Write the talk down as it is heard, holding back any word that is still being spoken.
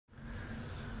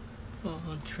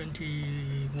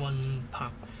21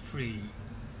 Part 3.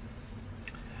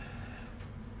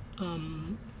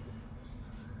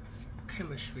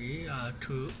 Chemistry,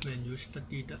 when you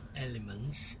study the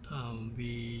elements,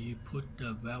 we put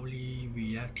the very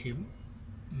reactive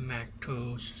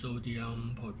metal,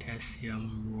 sodium,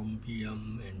 potassium,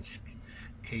 rhombium, and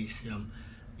caesium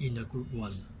in the group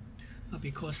 1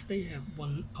 because they have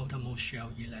one outermost shell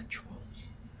electrons.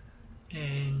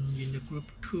 And in the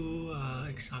group 2,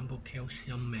 example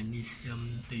calcium,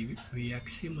 magnesium, they react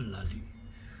similarly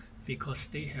because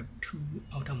they have two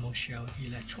outermost shell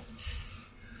electrons.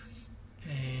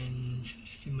 And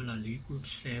similarly, group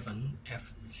 7,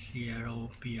 FClO,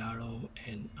 BrO,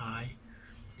 and I,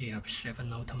 they have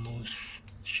 7 outermost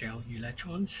shell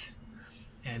electrons.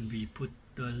 And we put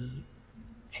the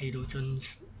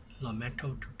hydrogens or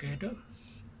metal together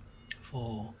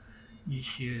for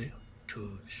easier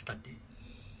to study.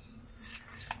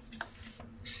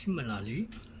 Similarly,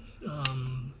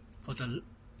 for the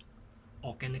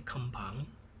organic compound,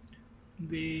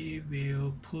 we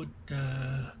will put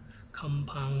the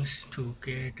compounds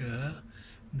together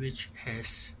which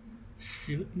has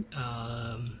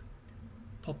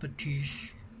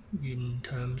properties in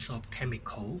terms of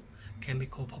chemical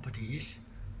properties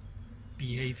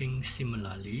behaving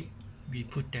similarly. We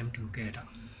put them together.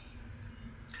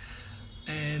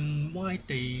 And why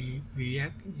they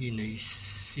react in a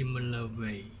similar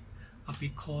way?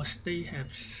 Because they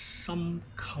have some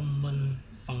common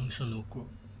functional group.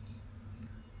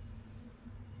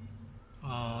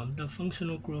 The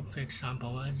functional group, for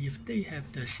example, if they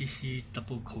have the CC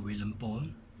double covalent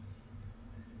bond,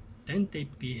 then they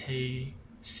behave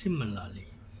similarly.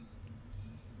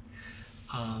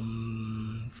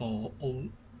 For OH,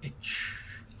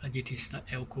 it is the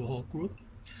alcohol group.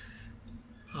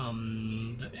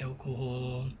 The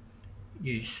alcohol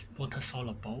is water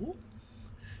soluble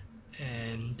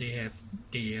and they have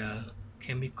their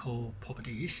chemical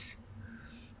properties.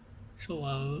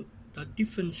 So the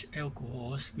different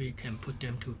alcohols, we can put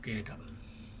them together.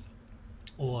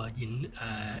 Or in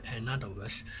other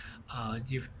words,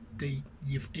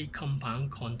 if a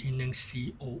compound containing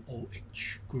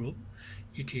COOH group,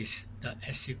 it is the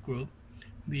acid group,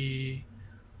 we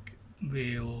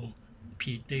will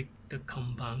predict the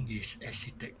compound is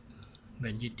acidic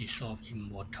when it dissolves in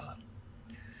water.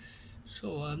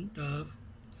 So the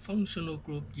functional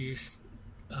group is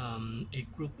a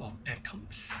group of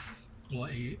atoms or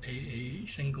a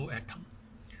single atom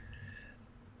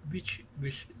which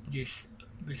is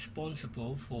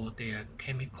responsible for their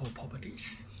chemical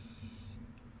properties.